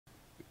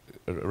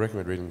I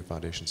recommend reading the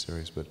Foundation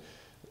series, but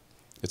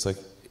it's like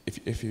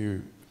if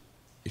you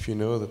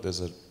know that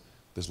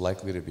there's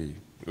likely to be,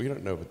 well, you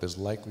don't know, but there's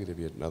likely to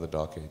be another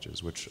Dark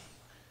Ages, which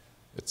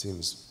it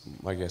seems,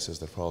 my guess is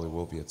there probably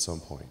will be at some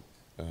point.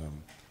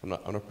 I'm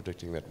not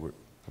predicting that we're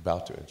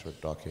about to enter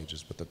Dark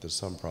Ages, but that there's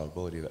some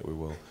probability that we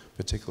will,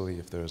 particularly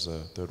if there's a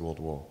Third World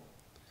War.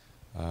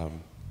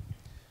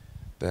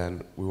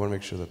 Then we want to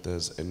make sure that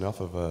there's enough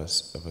of a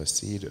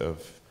seed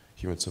of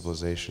human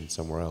civilization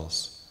somewhere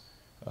else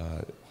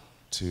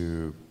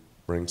to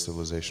bring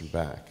civilization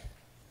back,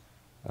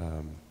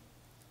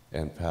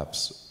 and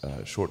perhaps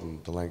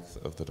shorten the length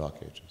of the Dark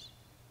Ages.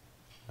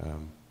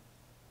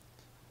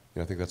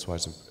 I think that's why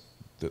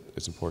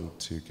it's important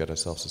to get a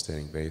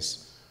self-sustaining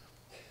base.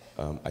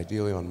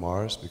 Ideally on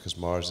Mars, because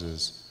Mars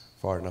is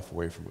far enough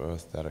away from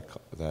Earth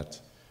that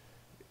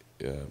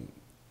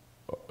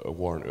a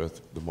war on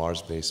Earth, the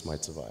Mars base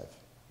might survive.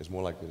 It's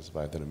more likely to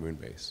survive than a moon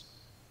base.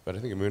 But I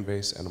think a moon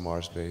base and a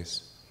Mars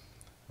base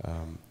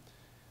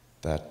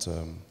that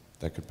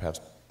could perhaps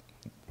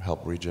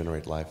help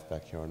regenerate life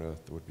back here on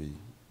Earth would be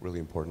really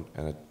important,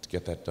 and to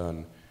get that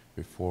done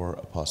before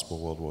a possible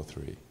World War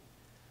III.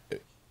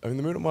 I mean,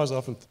 the moon of Mars is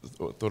often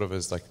thought of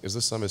as like, is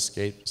this some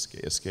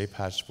escape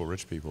hatch for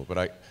rich people?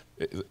 But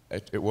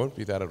it won't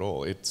be that at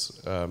all.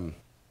 It's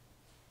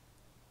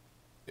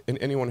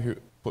anyone who,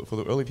 for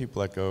the early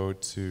people that go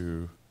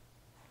to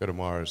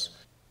Mars,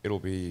 it'll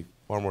be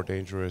far more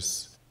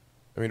dangerous.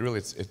 I mean, really,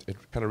 it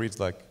kind of reads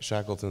like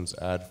Shackleton's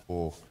ad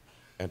for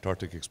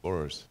Antarctic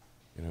explorers.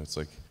 It's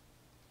like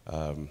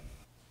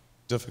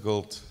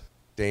difficult,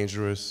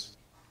 dangerous,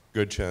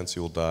 good chance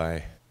you'll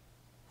die.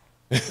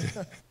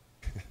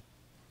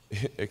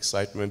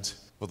 Excitement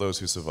for those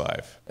who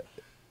survive.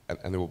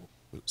 And they will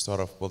start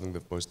off building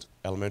the most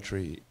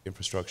elementary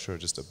infrastructure,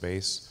 just a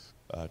base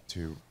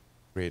to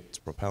create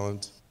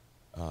propellant,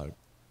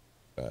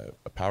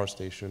 a power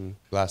station,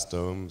 glass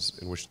domes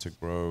in which to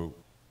grow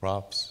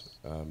crops,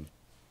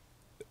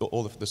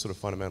 all the sort of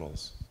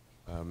fundamentals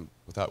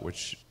without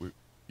which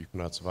you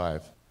cannot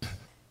survive.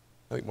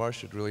 I think Mars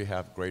should really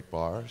have great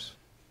bars.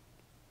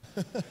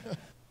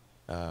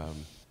 The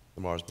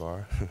Mars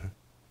bar.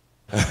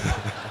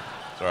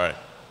 Sorry.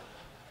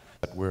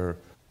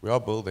 We are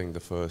building the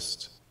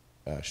first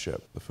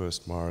ship, the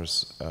first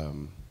Mars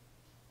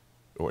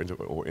or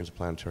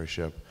interplanetary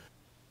ship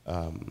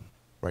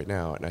right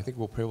now, and I think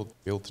we'll be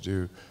able to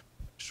do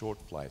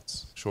short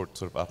flights, short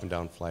sort of up and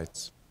down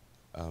flights,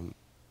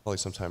 probably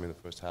sometime in the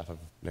first half of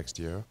next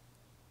year.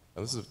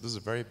 And this is a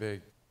very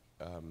big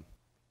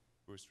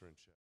booster in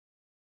ship.